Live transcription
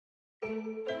Hey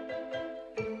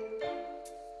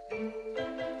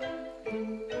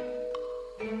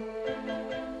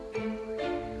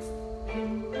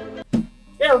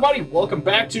everybody, welcome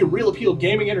back to Real Appeal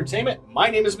Gaming Entertainment. My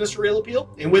name is Mr. Real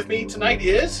Appeal, and with me tonight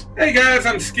is... Hey guys,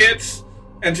 I'm Skits,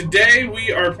 and today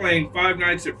we are playing Five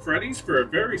Nights at Freddy's for a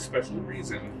very special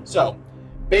reason. So,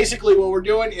 basically what we're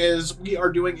doing is we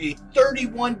are doing a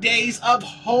 31 Days of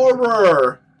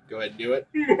Horror. Go ahead and do it.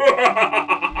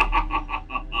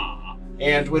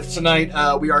 And with tonight,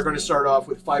 we are going to start off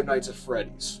with Five Nights at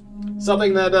Freddy's.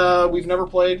 Something that we've never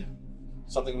played,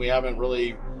 something we haven't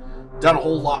really done a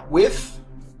whole lot with.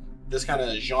 This kind of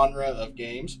genre of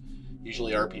games,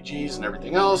 usually RPGs and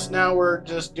everything else. Now we're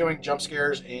just doing jump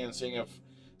scares and seeing if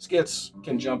Skits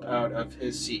can jump out of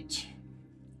his seat.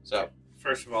 So,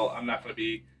 first of all, I'm not going to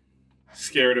be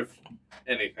scared of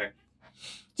anything.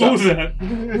 What was that?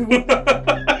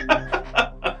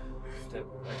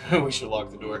 We should lock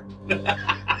the door.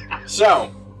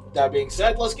 So, that being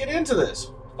said, let's get into this.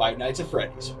 Five Nights at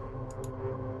Freddy's.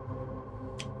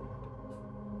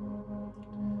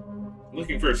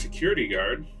 Looking for a security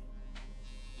guard.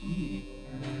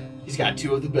 He's got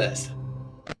two of the best.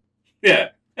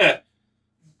 Yeah.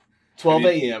 12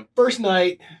 a.m. First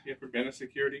night. You ever been a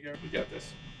security guard? We got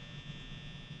this.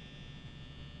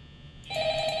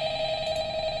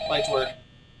 Lights work.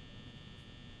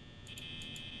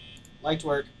 Lights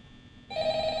work.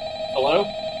 Hello?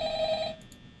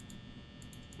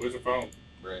 Where's the phone?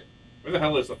 Right. Where the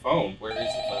hell is the phone? Where is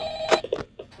the phone?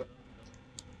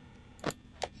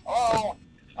 Hello?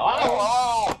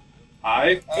 Hello?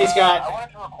 Hi? Hey, Scott. I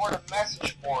wanted to record a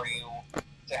message for you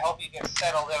to help you get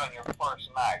settled in on your first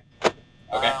night.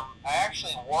 Okay. I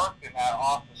actually worked in that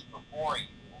office before you.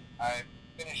 I'm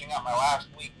finishing up my last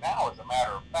week now, as a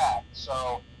matter of fact,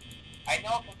 so I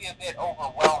know it can be a bit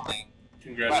overwhelming.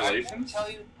 Congratulations. But I can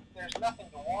tell you there's nothing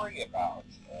to worry about.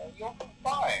 You'll be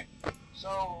fine.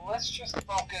 So let's just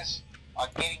focus on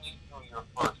getting you through your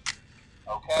first week,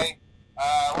 okay?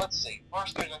 Let's see.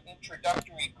 First, there's an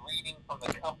introductory greeting from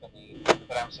the company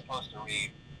that I'm supposed to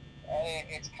read.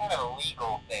 It's kind of a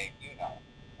legal thing, you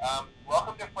know.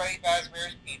 Welcome to Freddy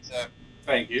Fazbear's Pizza.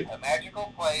 Thank you. A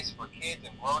magical place for kids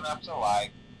and grown-ups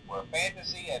alike, where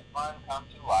fantasy and fun come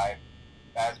to life.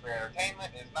 Fazbear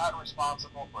Entertainment is not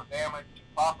responsible for damage to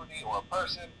property or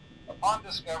person. Upon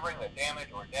discovering that damage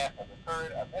or death has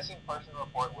occurred, a missing person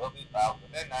report will be filed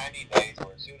within 90 days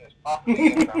or as soon as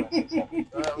property and premises have been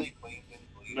thoroughly cleaned and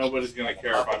bleached. Nobody's going to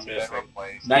care if I'm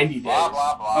missing. 90 days. Blah,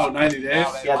 blah, blah. Oh, 90 days?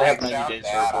 Now, Yeah, they have might 90 sound days to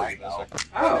bad, report I you know, missing.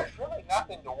 but Oh. there's really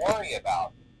nothing to worry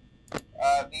about.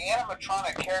 The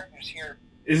animatronic characters here...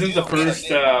 Isn't the first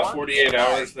 48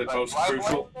 hours the most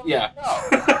crucial? Yeah.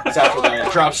 No. It's after that.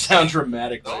 It drops down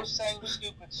dramatically. Those same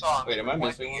stupid songs Wait, am I for 20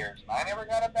 missing one? years, and I never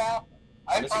got a bath.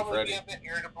 I'd missing probably Freddy. be a bit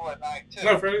irritable at night, too.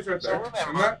 No, Freddy's right So there.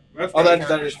 remember, That's Oh, Freddy.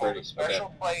 that is hold Freddy. a special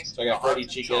Okay. place So I got in the Freddy, hearts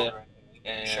of Chica, children, and we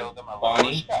can and show them a little Bonnie.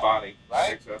 respect, Bonnie. I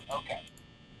right? think so. Okay.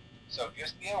 So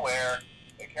just be aware,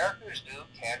 the characters do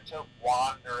tend to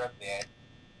wander a bit.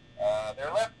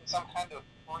 They're left in some kind of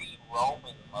free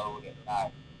roaming mode at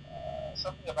night.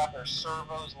 Something about their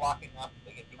servos locking up if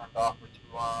they get turned off for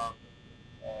too long.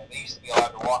 They used to be allowed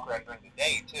to walk around during the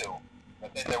day, too.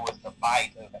 But then there was the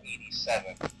bite of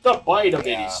 87. The bite of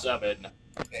Yeah. 87.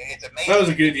 It's amazing That was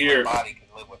a good that year. your body can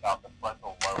live without the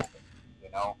frontal lobe, you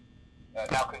know?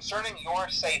 Now, concerning your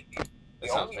safety, That the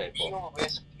sounds only painful. real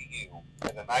risk to you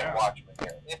as a night Yeah. watchman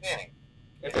here, if any,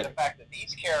 If is any. the fact that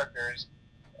these characters,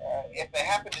 if they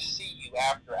happen to see you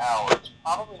after hours,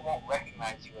 probably won't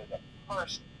recognize you as a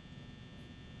person.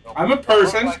 They'll I'm a most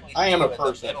person. likely I see am you a as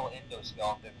person. metal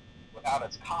endoskeleton without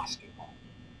its costume on.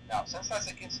 Now, since that's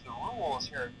against the rules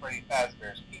here at Freddy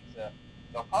Fazbear's Pizza,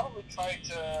 they'll probably try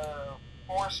to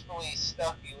forcefully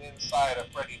stuff you inside a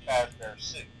Freddy Fazbear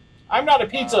suit. I'm not a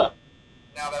pizza.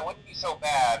 Now, that wouldn't be so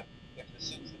bad if the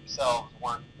suits themselves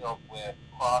weren't filled with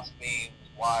cross beams,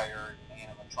 wires, and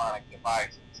animatronic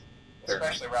devices,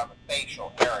 especially around the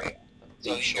facial area.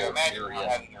 So you can imagine how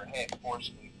having your head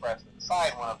forcibly pressed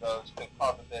inside one of those could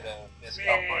cause a bit of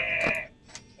discomfort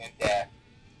and death.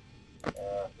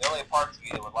 The only parts of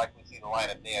you that would likely see the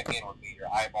light of day again would be your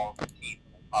eyeballs and teeth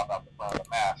when they pop out the front of the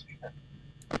mask.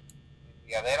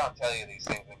 Yeah, they don't tell you these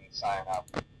things when you sign up.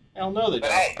 Hell no, they But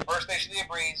don't. hey, first station of the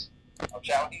breeze. I'll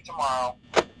chat with you tomorrow.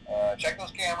 Check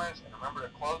those cameras and remember to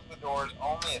close the doors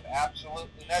only if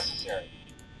absolutely necessary.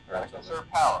 Gotta conserve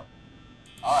power.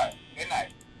 Alright, good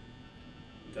night.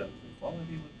 Does the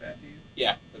quality look bad to you?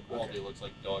 Yeah, the quality looks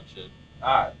like dog shit.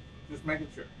 Just making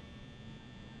sure.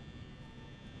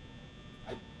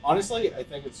 Honestly, I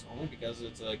think it's only because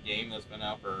it's a game that's been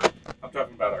out for... I'm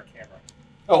talking about our camera.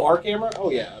 Oh, our camera? Oh,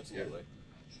 yeah, absolutely.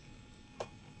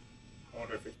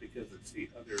 wonder if it's because it's the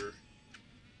other.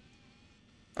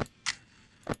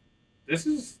 This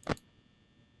is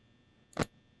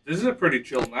a pretty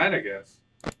chill night, I guess.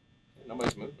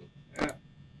 Nobody's moving. Yeah.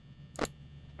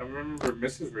 I remember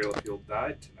Mrs. Real Appeal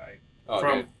died tonight Okay.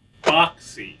 from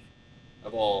Foxy,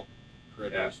 Of all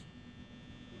critters.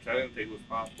 which I didn't think was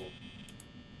possible.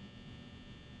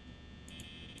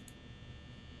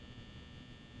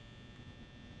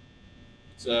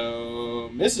 So,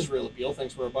 Mrs. Real Appeal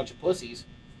thinks we're a bunch of pussies.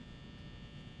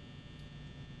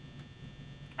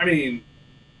 I mean,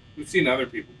 we've seen other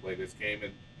people play this game,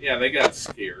 and yeah, they got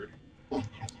scared. What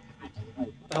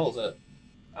the hell is that?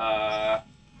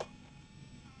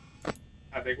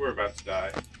 I think we're about to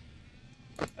die.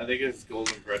 I think it's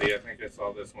Golden Freddy. I think I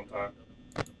saw this one time.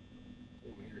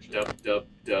 Dub dub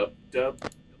dub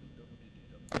dub.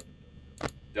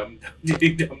 Dum dum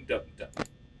diddy dum dum dum.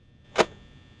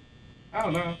 I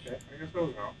don't know. Okay, I guess I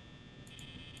was wrong.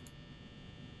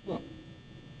 Huh.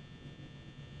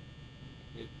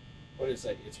 What is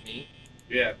that? It's me?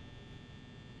 Yeah.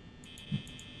 You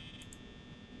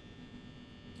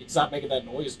can stop making that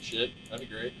noise and shit. That'd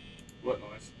be great. What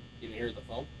noise? You can hear the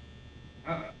phone?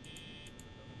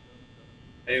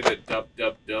 Hey, the dub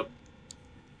dub dub.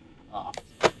 Ah,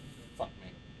 fuck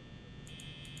me.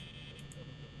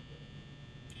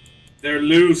 They're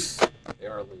loose. They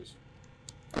are loose.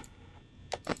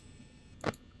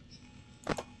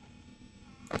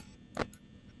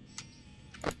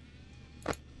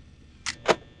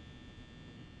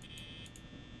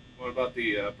 What about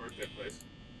the birthday place?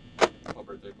 What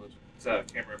birthday place?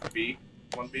 It's camera B,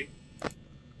 1B.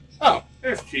 Oh,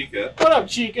 There's Chica. what up,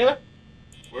 Chica?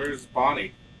 Where's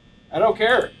Bonnie? I don't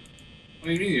care. What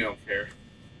do you mean you don't care?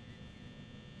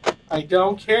 I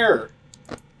don't care.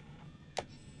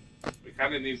 We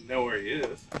kind of need to know where he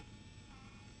is.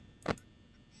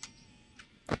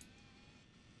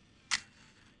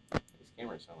 These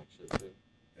cameras sound like shit, too.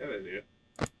 Yeah, they do.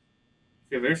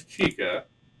 Okay, there's Chica.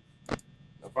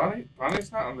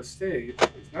 Bonnie's not on the stage.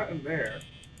 He's not in there.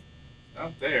 He's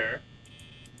not there.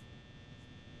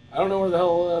 I don't know where the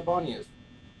hell Bonnie is.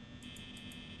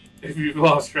 If you've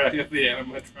lost track of the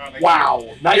animatronic.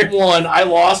 Wow. Night one, I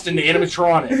lost an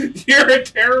animatronic. You're a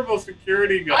terrible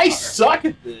security guard. I suck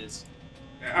at this.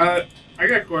 I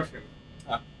got a question.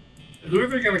 Huh? Who are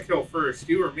they going to kill first,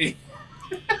 you or me?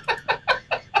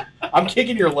 I'm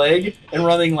kicking your leg and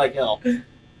running like hell.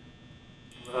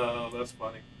 Oh, that's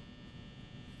funny.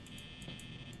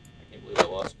 I can't believe I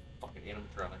lost fucking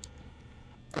animatronic.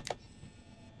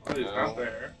 Oh, he's not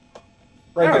there.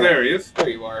 Right Oh, there he is. There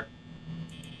you are.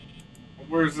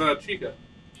 Where's Chica?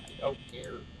 I don't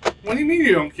care. What do you mean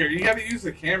you don't care? You gotta use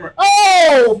the camera.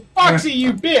 Oh, Foxy,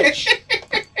 you bitch!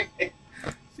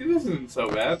 See, this isn't so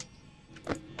bad.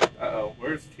 Uh-oh,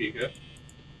 where's Chica?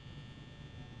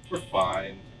 We're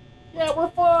fine. Yeah,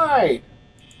 we're fine.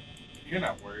 You're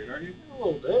not worried, are you? A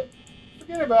little bit.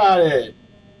 Forget about it.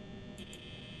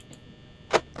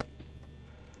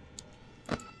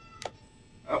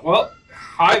 Well,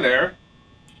 hi there.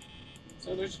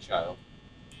 So there's a child.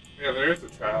 Yeah, there is a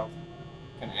child.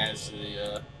 Kind of adds to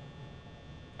the.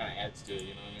 Kind of adds to it,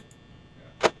 you know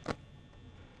what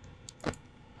I mean?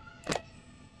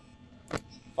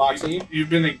 Foxy. You've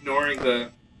been ignoring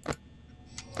the.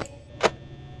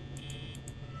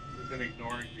 You've been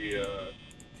ignoring the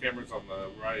cameras on the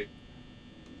right.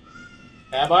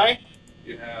 Have I?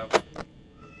 You have.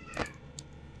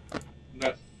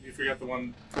 No, you forgot the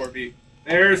one 4B.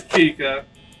 There's Chica.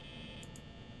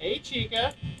 Hey,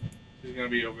 Chica. She's gonna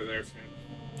be over there soon.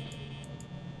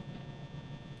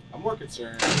 I'm more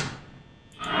concerned.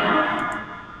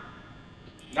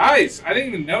 Nice. I didn't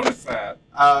even notice that.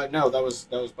 No, that was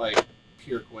by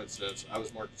pure coincidence. I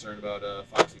was more concerned about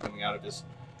Foxy coming out of his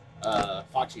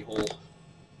Foxy hole.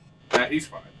 Yeah, he's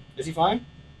fine. Is he fine?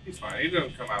 He's fine. He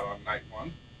doesn't come out on night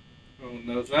one. No one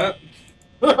knows that.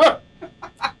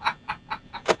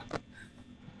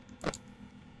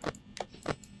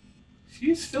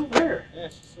 She's still there. Yeah,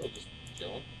 she's still just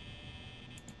chilling.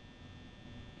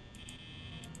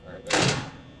 Alright, there.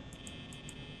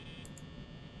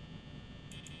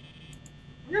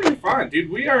 We're gonna be fine,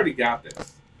 dude. We already got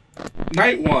this.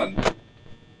 Night one.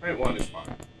 Night one is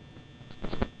fine.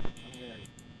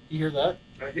 You hear that?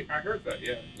 I heard that,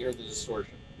 yeah. You heard the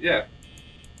distortion. Yeah.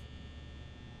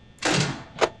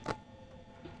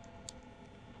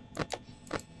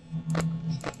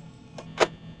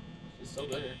 She's still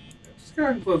there. Just go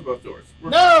ahead and close both doors.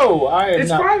 No! I am It's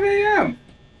not. 5 a.m.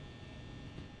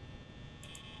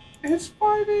 It's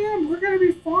 5 a.m. We're gonna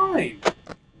be fine.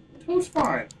 Toad's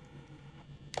fine.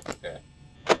 Okay.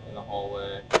 In the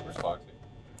hallway. Where's Foxy?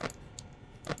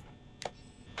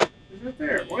 He's It's right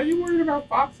there. Why are you worried about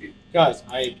Foxy? Guys,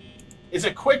 it's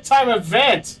a quick time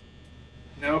event.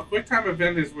 No, a quick time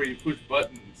event is where you push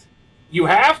buttons. You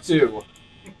have to.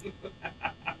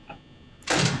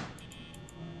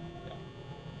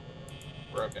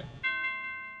 We're okay.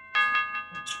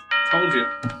 Told you.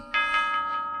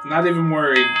 Not even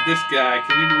worried. This guy,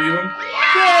 can you believe him?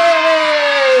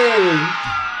 Yay!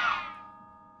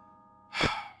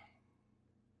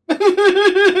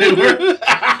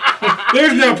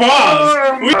 There's no pause.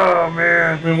 Oh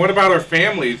man. I mean, what about our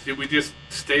families? Did we just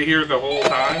stay here the whole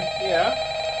time? Yeah.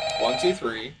 1, 2,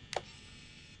 3.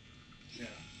 Yeah.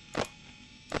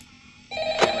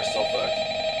 Camera's still fucked.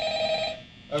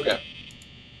 Okay.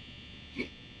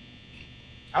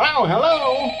 Hello,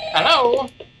 hello, hello.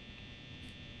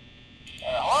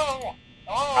 Hello? Hello?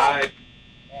 Hi.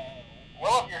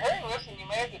 Well, if you're hearing this and you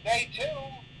made it to day 2,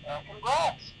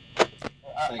 congrats.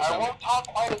 Thanks, I won't talk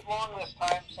quite as long this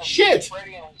time since Shit!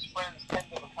 Freddy and his friends tend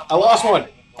to become I lost more one.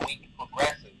 active as the week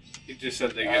progresses. He just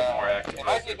said they get more active It as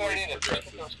might be the a good week idea to peek at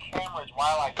progresses. those cameras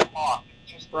while I talk,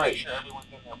 just to Right. make sure everyone's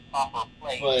in their proper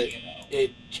place, But you know.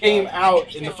 it came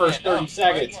out in the first 30 Freddy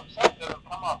seconds. himself doesn't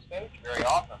come off stage very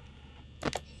often.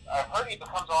 I've heard he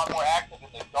becomes a lot more active in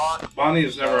the dark. Bonnie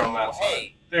is never on that side.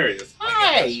 Hey, There he is.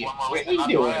 Hi! What are you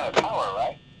doing? Power,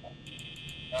 right?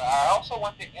 I also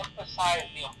want to emphasize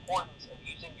the importance of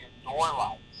using your door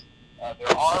lights.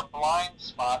 There are blind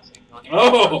spots in your door.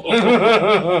 Oh!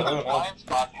 The blind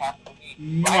spots happen to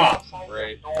be right outside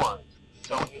Right. your doors.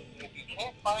 So if you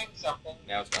can't find something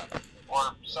Now it's gone. or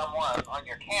someone on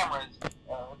your cameras,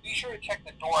 be sure to check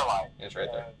the door light. It's right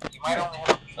there. You might only have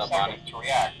a few Not seconds to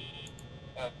react.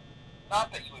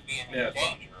 Not that you would be in any Yeah, it's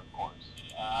fine. danger, of course.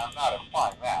 I'm not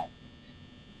implying that.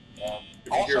 If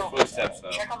you hear footsteps,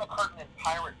 though. Check on the curtain in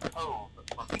Pirate Cove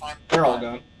from time to They're all time.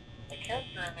 gone. The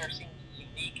character in there seems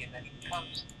unique in that he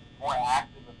becomes more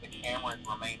active if the cameras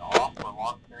remain off for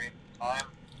long periods of time.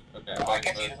 Okay. I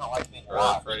guess he doesn't like being Alright,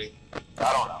 watched. Freddy.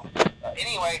 I don't know.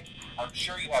 Anyway, I'm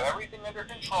sure you have everything under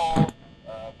control.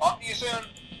 Talk to you soon.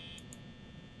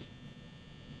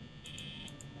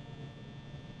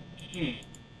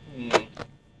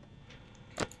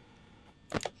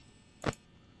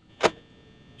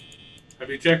 Have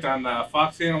you checked on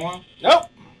Foxy in a while? Nope.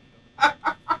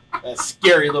 That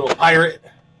scary little pirate.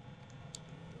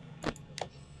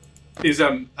 He's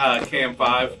cam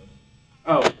 5.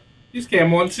 Oh, he's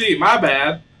cam 1C. My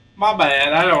bad. My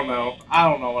bad. I don't know. I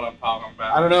don't know what I'm talking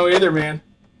about. I don't know either, man.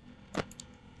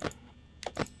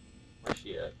 Where's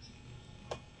she at?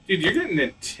 Dude, you're getting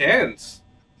intense.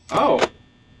 Oh.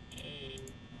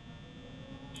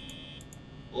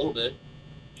 A little bit.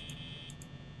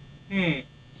 Is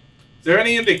there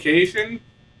any indication?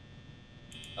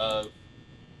 Of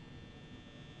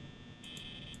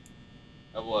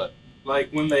what? Like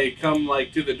when they come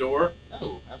like to the door?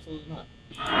 No, absolutely not.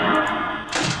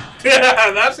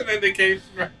 Yeah, that's an indication.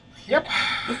 Yep.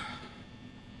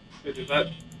 Wait, did that?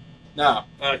 No.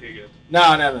 Okay, good.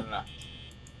 No.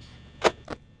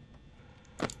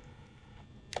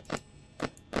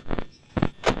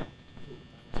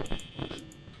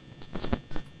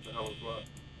 The hell was what?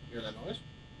 Hear that noise?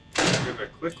 Here's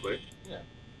a click. Yeah.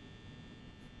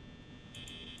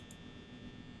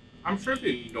 I'm sure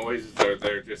the noises are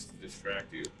there just to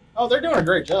distract you. Oh, they're doing a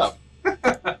great job.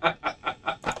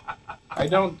 I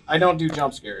don't do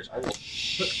jump scares. I will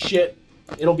shit.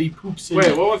 It'll be poop city.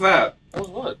 Wait, what was that? What was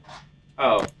what?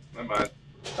 Oh, never mind.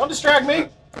 Don't distract me.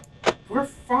 We're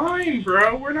fine,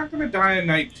 bro. We're not gonna die on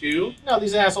night 2. No,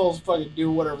 these assholes fucking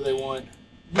do whatever they want.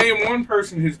 Name one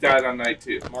person who's died on night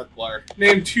 2. Mark Blair.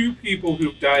 Name 2 people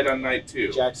who've died on night 2.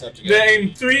 Jacksepticeye.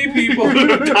 Name 3 people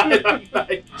who've died on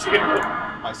night 2.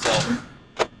 Myself.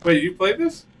 Wait, you played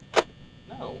this?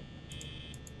 No.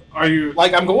 Are you...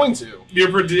 Like, I'm going to.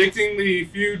 You're predicting the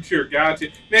future. Gotcha.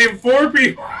 Name 4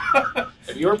 people.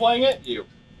 If you were playing it, you.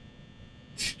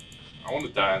 I want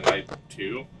to die on night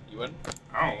 2. You wouldn't?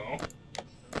 I don't know.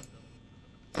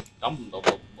 Dum, dum,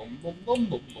 dum, dum, dum, dum,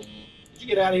 dum. Did you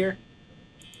get out of here?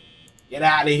 Get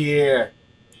out of here.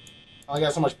 I only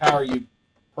got so much power, you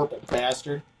purple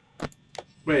bastard.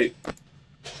 Wait.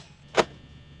 Okay,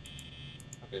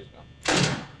 just go.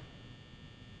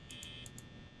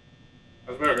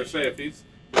 I was about to say, if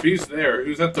he's there,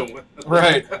 who's at the window?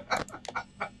 Right.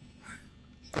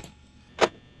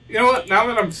 You know what? Now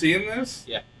that I'm seeing this,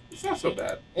 Yeah. it's not so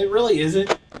bad. It really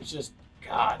isn't. It's just,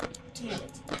 God damn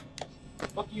it.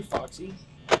 Fuck you, Foxy.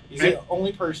 He's Hey. the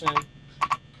only person.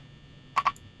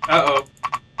 Uh-oh.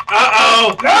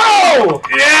 Uh-oh! No!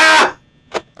 Yeah!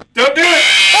 Don't do it!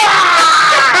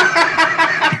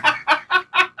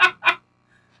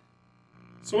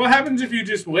 So what happens if you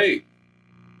just wait?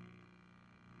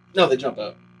 No, they jump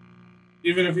out.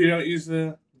 Even if you don't use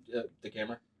the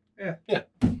camera? Yeah. Yeah.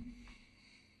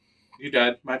 You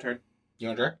died. My turn. You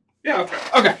want to try? Yeah, I'll try.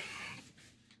 Okay.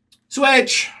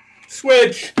 Switch!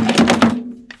 Switch!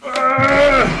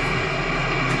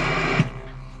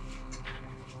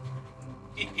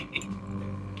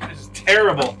 This is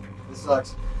terrible. This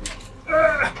sucks.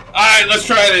 Alright, let's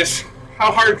try this.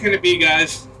 How hard can it be,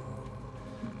 guys?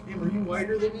 Hey, were you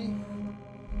wider than me?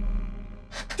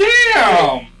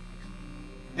 Damn!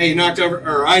 Hey, you knocked over,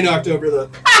 or I knocked over the...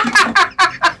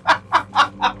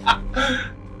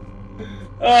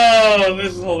 Oh,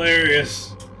 this is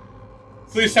hilarious.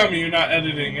 Please tell me you're not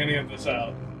editing any of this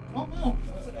out. Oh, no.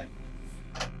 Why would I?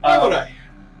 Why would I?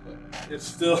 It's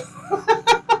still...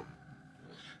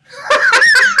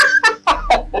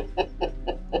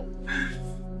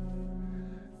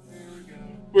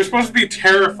 We're supposed to be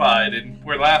terrified, and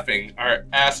we're laughing our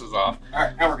asses off.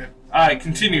 Alright, now we're good. Alright,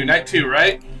 continue. Night 2,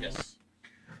 right? Yes.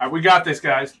 Alright, we got this,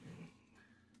 guys.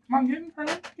 Come on, get in frame.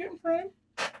 Get in frame.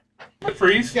 What,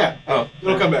 freeze? Yeah. Oh.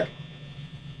 It'll come back.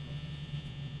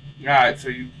 Alright, so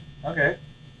you... Okay.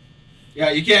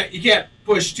 Yeah, you can't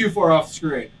push too far off the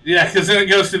screen. Yeah, because then it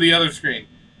goes to the other screen.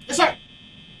 It's not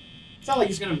like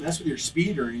he's going to mess with your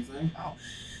speed or anything. Oh,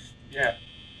 yeah.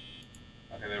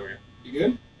 Okay, there we go. You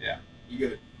good? Yeah. You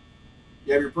good?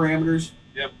 You have your parameters?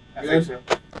 Yep, I Good? think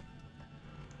so.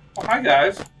 Oh, hi,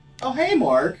 guys. Oh, hey,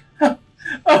 Mark.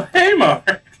 Oh, hey,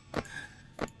 Mark.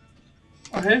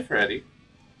 Oh, hey, Freddy.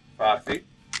 Foxy.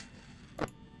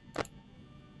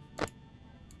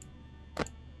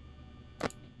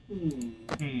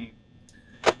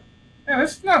 Yeah,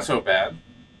 this is not so bad.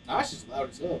 Nah, it's just loud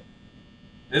as hell.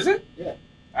 Is it? Yeah.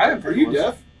 I didn't Are think you it was.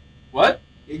 deaf? What?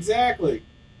 Exactly.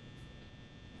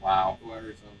 Wow. Oh, I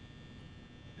heard something.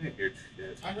 I didn't hear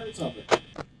shit. I heard something.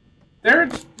 They're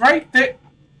right there.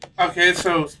 Okay,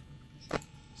 so...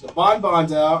 So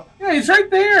Bonbon's out. Yeah, he's right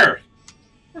there.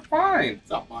 We're fine. It's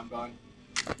not Bonbon.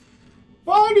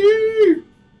 Bonnie!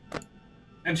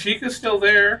 And Chica's still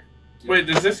there. Wait,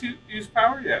 does this use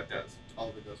power? Yeah, it does. All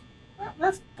of it does.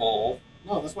 That's bull.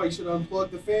 No, that's why you should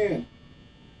unplug the fan.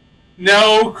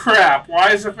 No crap.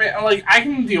 Why is the fan... Like, I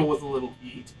can deal with a little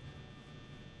heat.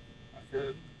 I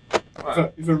could.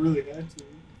 What? If I really had to.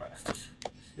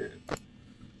 Shit.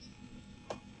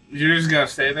 You're just gonna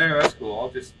stay there? That's cool. I'll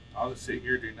just sit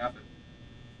here and do nothing.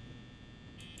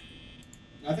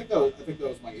 I think that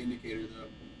was my indicator though.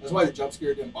 That's why the jump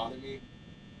scare didn't bother me,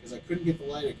 because I couldn't get the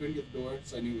light, I couldn't get the door,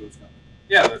 so I knew it was coming.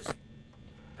 Yeah,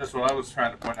 that's what I was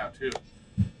trying to point out too.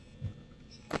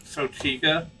 So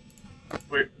Chica,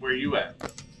 where you at?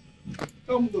 Check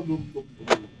the door.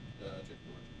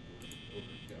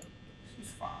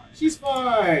 She's fine. She's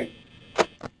fine.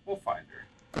 We'll find her.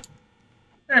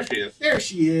 There she is. There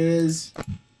she is.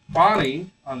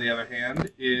 Bonnie, on the other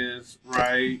hand, is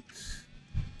right.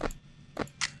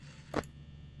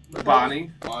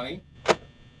 Bonnie. Bonnie.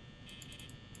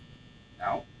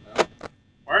 No. No.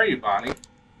 Where are you, Bonnie?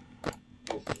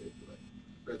 Oh,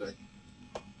 right there.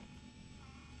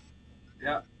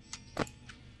 Yeah.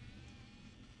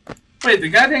 Wait, the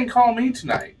guy didn't call me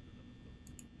tonight.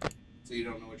 So you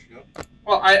don't know what you're doing?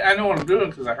 Well, I know what I'm doing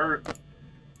because I heard.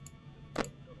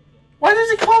 Why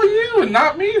does he call you and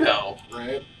not me, though?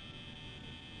 Right.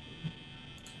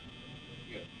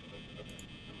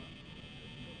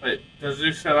 Wait, does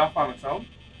this shut off on its own?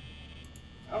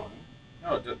 I don't know.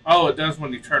 No, it does. Oh, it does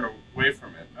when you turn away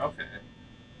from it. Okay.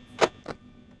 So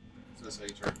that's how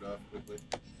you turn it off quickly.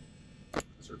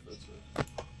 That's her foot, so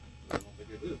I don't think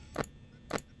I did.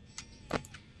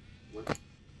 What?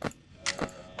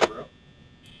 Bro?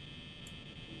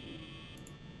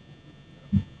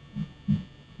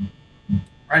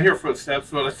 I hear footsteps,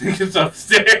 but I think it's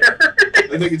upstairs.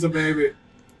 I think it's a baby.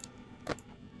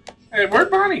 Hey,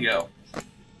 where'd Bonnie go?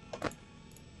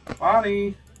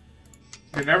 Bonnie,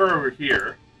 you're never over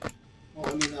here. Well,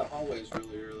 I mean, that hallway is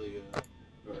really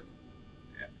dark.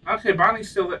 Yeah. Okay,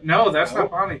 Bonnie's still there. No, that's not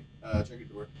Bonnie. Check your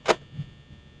door.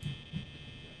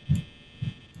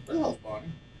 Where the hell's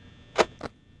Bonnie?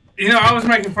 You know, I was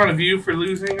making fun of you for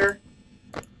losing her.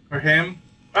 Or him.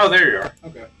 Oh, there you are.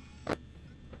 Okay.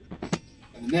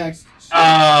 And the next...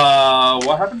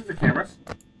 What happened to the cameras?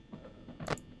 I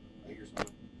hear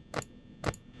something.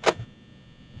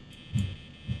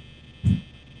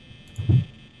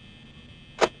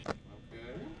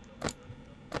 Okay.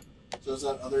 So is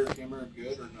that other camera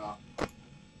good or not?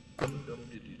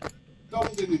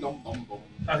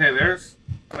 Okay, there's...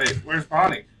 Wait, where's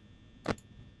Bonnie?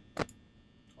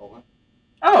 Hold on.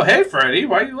 Oh, hey, Freddy.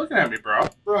 Why are you looking at me, bro?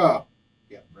 Bro.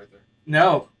 Yeah, right there.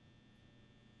 No,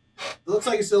 It looks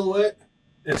like a silhouette.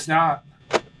 it's not.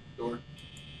 Door.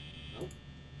 Nope.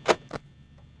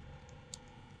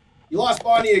 You lost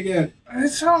Bonnie again.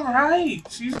 It's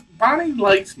alright. Bonnie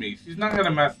likes me. She's not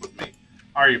gonna mess with me.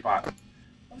 Are you, Bonnie?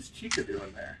 What's Chica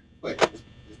doing there? Wait, is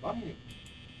Bonnie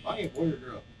a boy or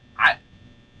girl? I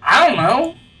don't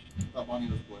know. I thought Bonnie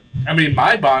was a boy. I mean,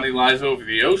 my Bonnie lies over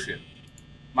the ocean.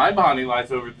 My Bonnie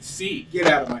lies over the sea. Get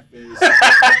out of my face.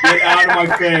 Get out of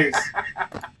my face.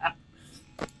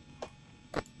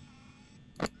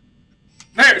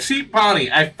 There, see,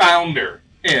 Bonnie, I found her.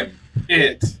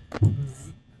 It.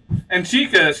 And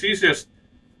Chica, she's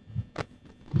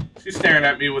staring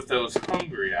at me with those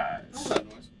hungry eyes. What's that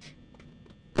noise?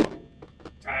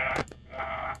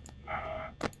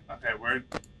 Okay, where'd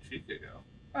Chica go?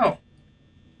 Oh,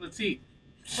 let's eat.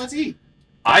 Let's eat.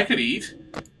 I could eat.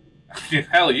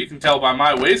 Hell, you can tell by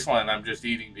my waistline I'm just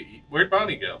eating to eat. Where'd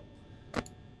Bonnie go?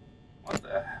 What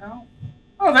the hell?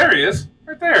 Oh, there he is.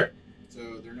 Right there.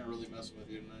 So they're not really messing with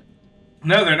you tonight?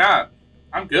 No, they're not.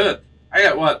 I'm good. I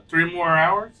got, what, 3 more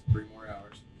hours? 3 more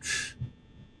hours.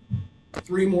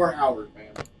 3 more hours,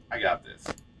 man. I got this.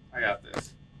 I got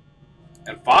this.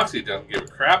 And Foxy doesn't give a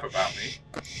crap about me.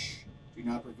 Do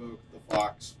not provoke the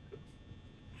fox.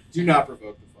 Do not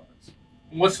provoke the fox.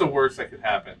 What's the worst that could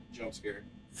happen? Jump scare.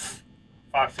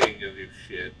 Foxy ain't gonna do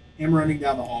shit. Him running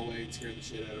down the hallway and scare the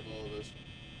shit out of all of us.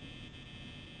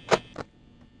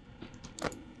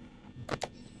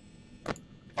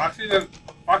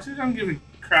 Foxy doesn't give a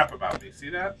crap about me. See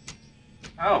that?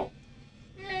 Oh.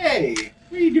 Hey!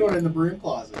 What are you doing in the broom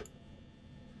closet?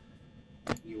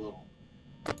 You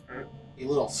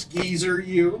little skeezer,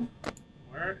 you.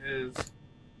 Where is...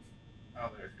 Oh,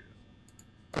 there she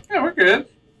is. Yeah, we're good.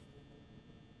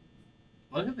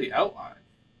 Look at the outline.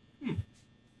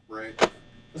 Bright.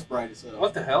 That's bright as hell.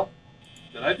 What the hell?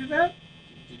 Did I do that?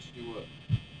 Did you do what?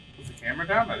 Put the camera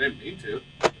down? I didn't mean to.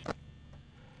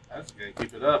 I was gonna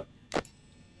keep it up.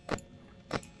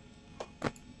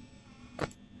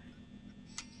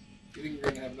 You think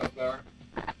you're gonna have enough power?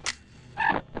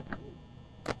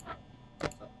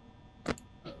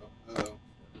 Uh-oh.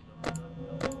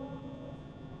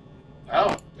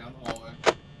 Oh. Down the hallway.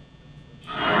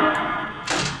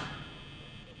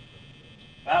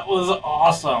 That was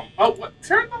awesome. Oh, what?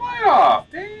 Turn the light off.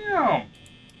 Damn.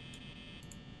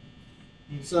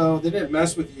 So they didn't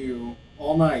mess with you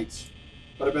all night,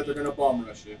 but I bet they're gonna bomb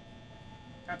rush you.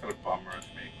 Not gonna bum rush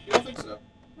me. You don't think so?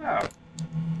 No.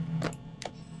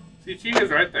 See, Chica's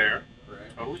right there.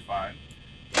 Right. Totally fine.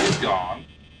 He's gone.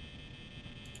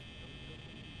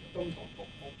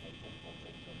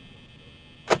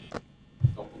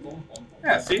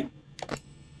 Yeah, see?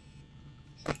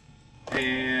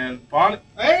 And Bonnie.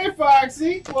 Hey,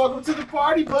 Foxy! Welcome to the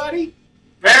party, buddy!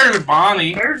 There's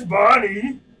Bonnie. There's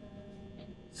Bonnie!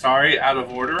 Sorry, out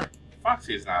of order.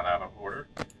 Foxy's not out of order.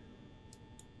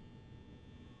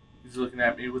 He's looking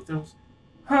at me with those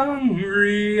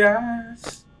hungry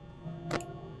eyes.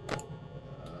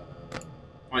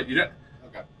 Wait, you didn't?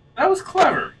 Okay. That was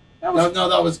clever. That was No,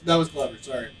 that was clever.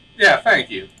 Sorry. Yeah, thank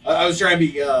you. I was trying to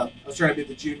be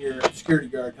the junior security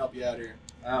guard and help you out here.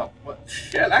 Oh, what?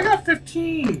 Shit, I got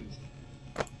 15.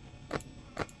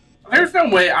 There's no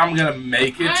way I'm gonna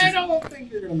make it. I don't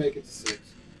think you're gonna make it to 6.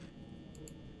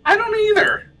 I don't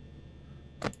either.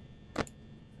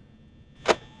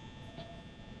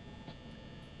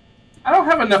 I don't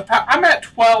have enough power. I'm at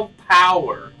 12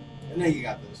 power. I know you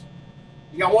got this.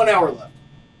 You got 1 hour left.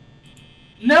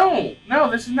 No,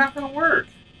 this is not gonna work.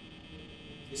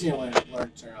 You just need to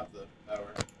learn to turn off the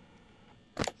power.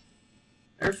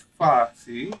 There's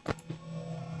Foxy.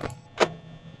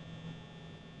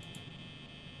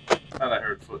 Thought I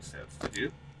heard footsteps. Did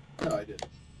you? No, I didn't.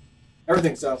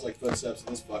 Everything sounds like footsteps in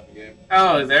this fucking game.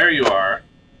 Oh, there you are.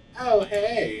 Oh,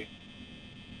 hey.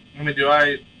 I mean, do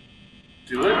I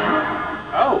do it?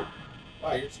 Oh.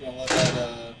 Wow, you're just gonna let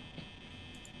that,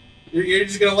 You're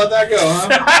just gonna let that go, huh?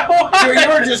 you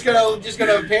were just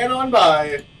gonna pan on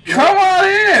by. Come on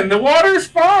in. The water's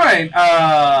fine.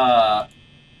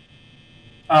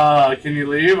 Can you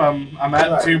leave? I'm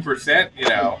at 2%. You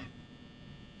know.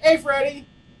 Hey, Freddy.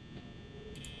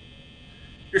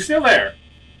 You're still there.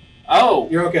 Oh.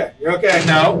 You're okay. You're okay.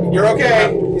 No. You're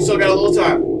okay. You still got a little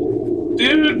time.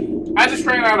 Dude, I just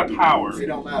ran out of power. It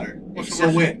don't matter. You can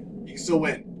still win. You can still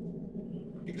win.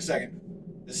 Give it a second.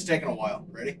 This is taking a while.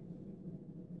 Ready?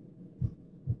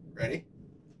 Ready?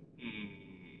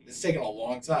 This is taking a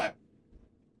long time.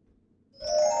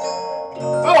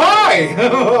 Oh, hi!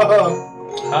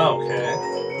 Okay.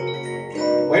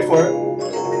 Wait for it.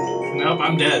 Nope,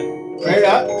 I'm dead. Right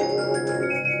up.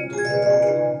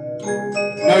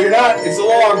 No, you're not. It's a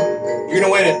long. You're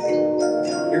gonna win it.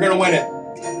 You're gonna win it.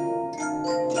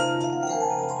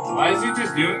 Why is he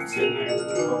just doing it sitting there?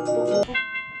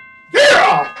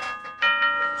 Yeah!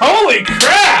 Holy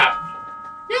crap!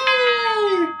 Yay!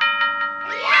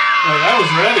 Like, I was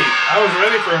ready. I was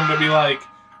ready for him to be like,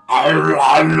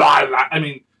 I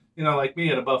mean, you know, like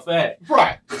me at a buffet.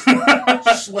 Right.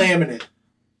 Slamming it.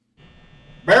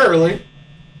 Barely.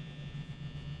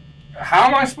 How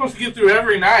am I supposed to get through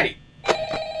every night?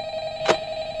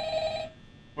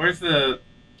 Where's the...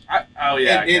 oh,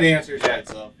 yeah. It answers that,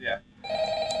 so. Yeah.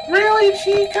 Really,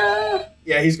 Chica?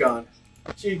 Yeah, he's gone.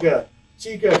 Chica,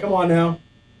 come on now.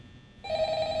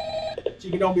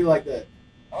 Chica, don't be like that.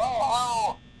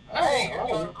 Oh, hey, you're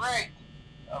doing great.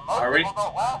 Most people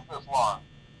don't last this long.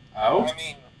 Oh? I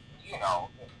mean, you know,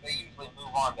 they usually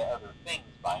move on to other things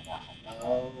by now.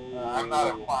 Oh. I'm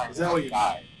not implying Is that what you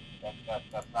died.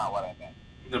 That's not what I meant.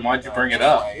 Then why'd you bring it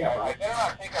up? Anyway, I better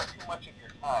not take up too much of your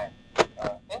time.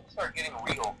 Things are getting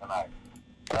real tonight.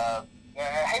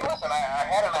 Hey, listen, I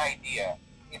had an idea.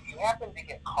 If you happen to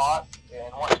get caught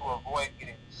and want to avoid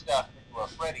getting stuffed into a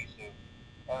Freddy suit,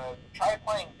 try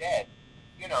playing dead.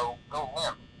 You know, go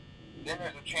limp. Then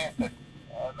there's a chance that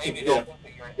maybe they'll think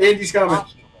that you're an Andy's empty coming.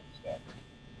 costume instead.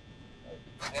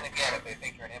 Then again, if they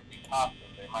think you're an empty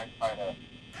costume, they might try to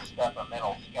stuff a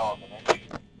mental skeleton into you.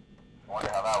 I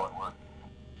wonder how that would work.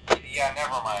 Yeah,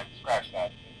 never mind. Scratch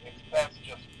that. It's best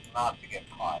just not to get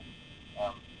caught.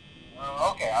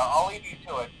 Okay, I'll leave you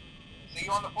to it. See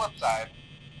you on the flip side.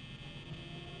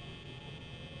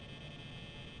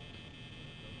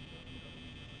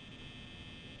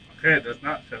 Okay, it does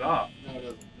not shut off. No, it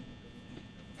doesn't.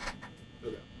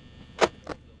 Okay.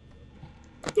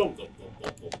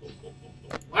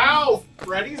 Wow,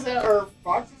 Freddy's out, or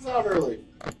Fox is out early.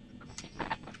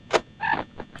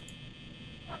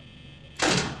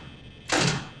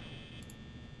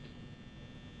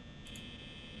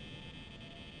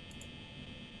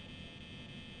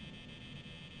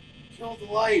 Kill the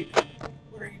light.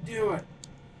 What are you doing?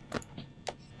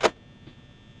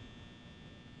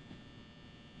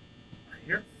 I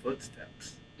hear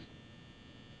footsteps.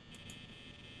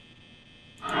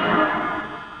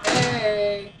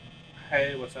 Hey.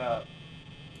 Hey, what's up?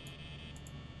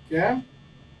 Yeah?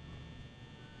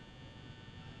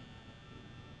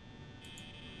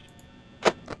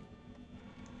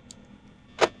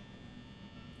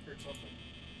 Heard something.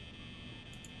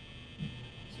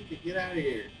 So get out of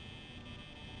here.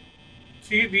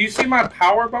 See, do you see my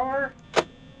power bar? Oh,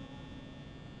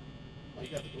 you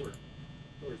got the door.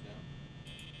 Door's down.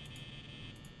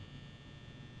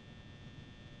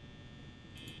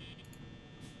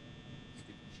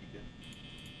 Stupid Chica.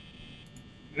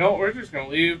 You know what? We're just gonna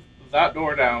leave that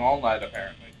door down all night,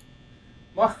 apparently.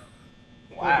 Wow.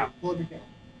 Pull up your camera.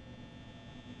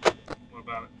 What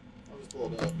about it? I'll just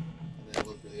pull it up and then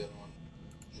look for the other one.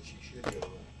 And she should go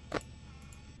away.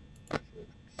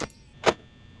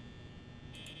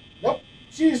 Nope.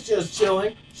 She's just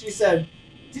chilling. She said,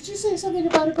 "Did you say something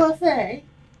about a buffet?"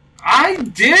 I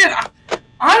did!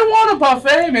 I want a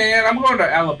buffet, man! I'm going to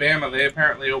Alabama. They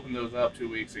apparently opened those up 2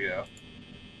 weeks ago.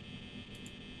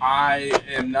 I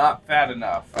am not fat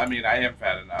enough. I mean, I am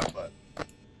fat enough, but...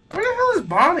 Where the hell is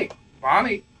Bonnie?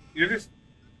 Bonnie, you're just...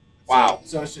 Wow.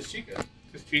 So it's just Chica.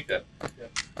 Just Chica. Yeah.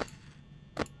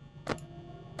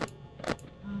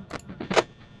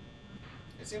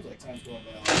 It seems like time's going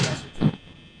by a lot faster, too.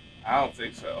 I don't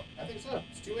think so. I think so.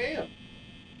 It's 2 a.m.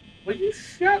 Will you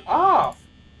shut off?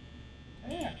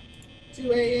 Yeah.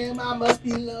 2 a.m. I must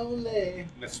be lonely.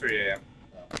 It's 3 a.m.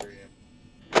 Oh, 3 a.m.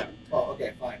 Yeah. Oh,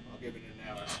 okay, fine. I'll give it an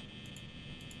hour.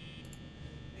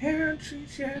 And she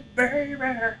said, baby.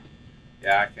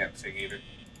 Yeah, I can't sing either.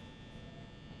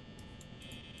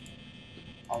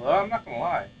 Although, I'm not gonna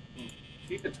lie.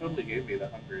 Chica totally gave me the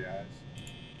hungry eyes.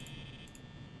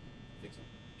 I think so.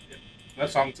 Yeah. That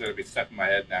song's gonna be stuck in my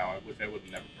head now. I wish I would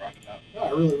have never brought it up. No,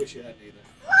 I really wish you hadn't either.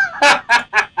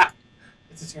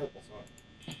 It's a terrible song.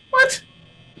 What?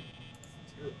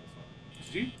 It's a terrible song.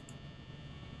 Did you?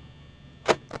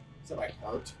 Is that by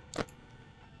Heart?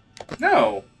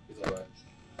 No. Is that right?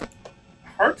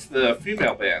 Heart's the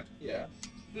female band. Yeah.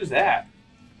 Who's that?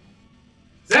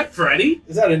 Is that Freddy?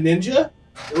 Is that a ninja?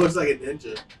 It looks like a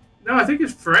ninja. No, I think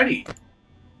it's Freddy.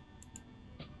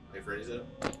 Hey, Freddy's it?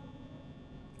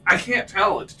 I can't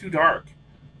tell. It's too dark.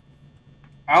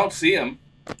 I don't see him.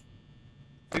 I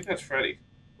think that's Freddy.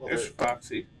 Well, There's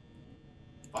Foxy.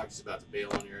 Fox is about to bail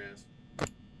on your ass.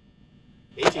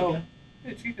 Hey, Chica. Oh.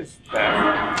 Hey, Chica's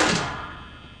back.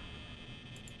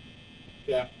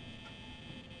 Yeah.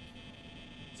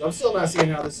 So I'm still not seeing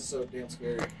how this is so damn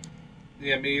scary.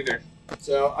 Yeah, me either.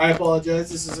 So I apologize.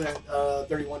 This isn't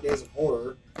 31 Days of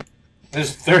Horror.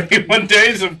 There's 31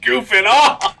 days of goofing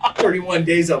off. 31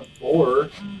 Days of Horror.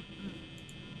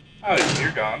 Oh,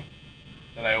 you're gone.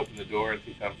 Then I open the door and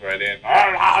he comes right in.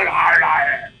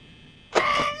 That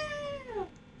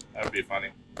would be funny.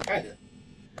 Kinda.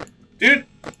 Dude,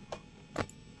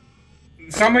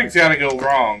 something's gotta go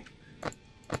wrong.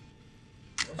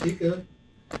 She could.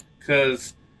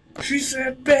 Because she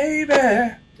said, baby,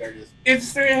 There it is.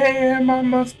 it's 3 a.m. I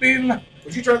must be...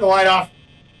 Would you turn the light off?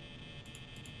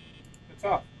 It's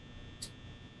off.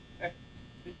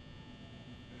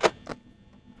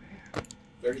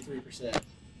 33%.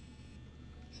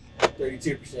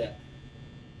 32%.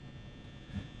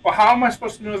 Well, how am I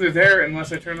supposed to know they're there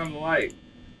unless I turn on the light?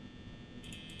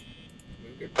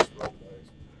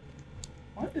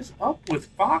 What is up with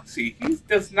Foxy? He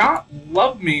does not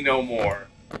love me no more.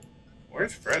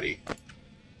 Where's Freddy?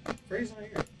 Freddy's not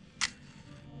here.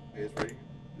 Wait, is Freddy here?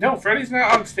 No, Freddy's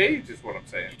not on stage is what I'm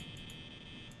saying.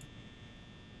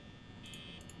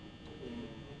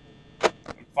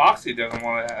 And Foxy doesn't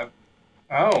want to have...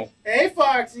 Oh. Hey,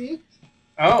 Foxy!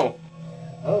 Oh.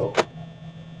 Oh.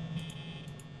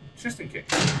 Just in case.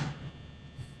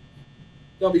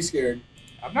 Don't be scared.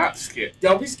 I'm not scared.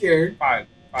 Don't be scared. Fine.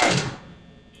 Fine.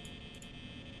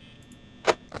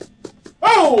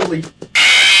 Holy!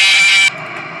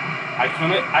 I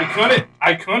couldn't. I couldn't.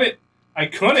 I couldn't. I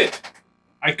couldn't.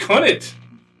 I couldn't.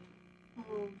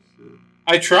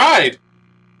 I tried.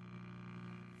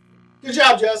 Good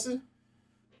job, Justin.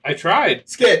 I tried.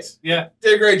 Skits. Yeah.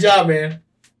 Did a great job, man.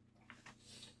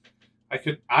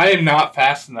 I am not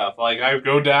fast enough. Like, I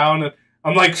go down and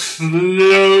I'm like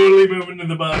slowly moving to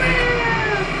the body.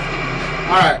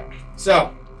 Alright,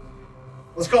 so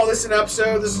let's call this an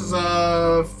episode. This is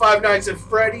Five Nights at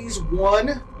Freddy's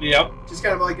 1. Yep. Just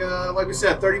kind of like we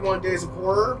said, 31 Days of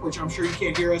Horror, which I'm sure you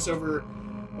can't hear us over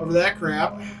that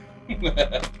crap.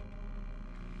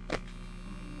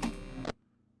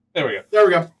 There we go. There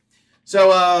we go.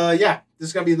 So, yeah, this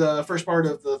is going to be the first part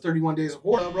of the 31 Days of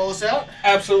Horror. Roll us out.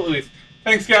 Absolutely.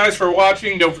 Thanks, guys, for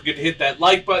watching. Don't forget to hit that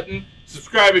like button.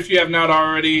 Subscribe if you have not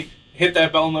already. Hit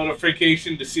that bell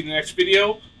notification to see the next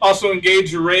video. Also,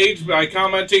 engage your rage by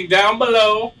commenting down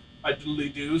below. I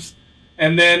doodly doos.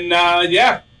 And then,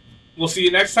 yeah, we'll see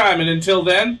you next time. And until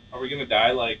then, are we going to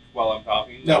die, like, while I'm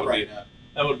talking? No, right now.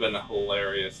 That would have been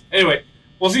hilarious. Anyway,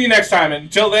 we'll see you next time. And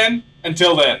until then,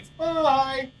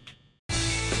 Bye.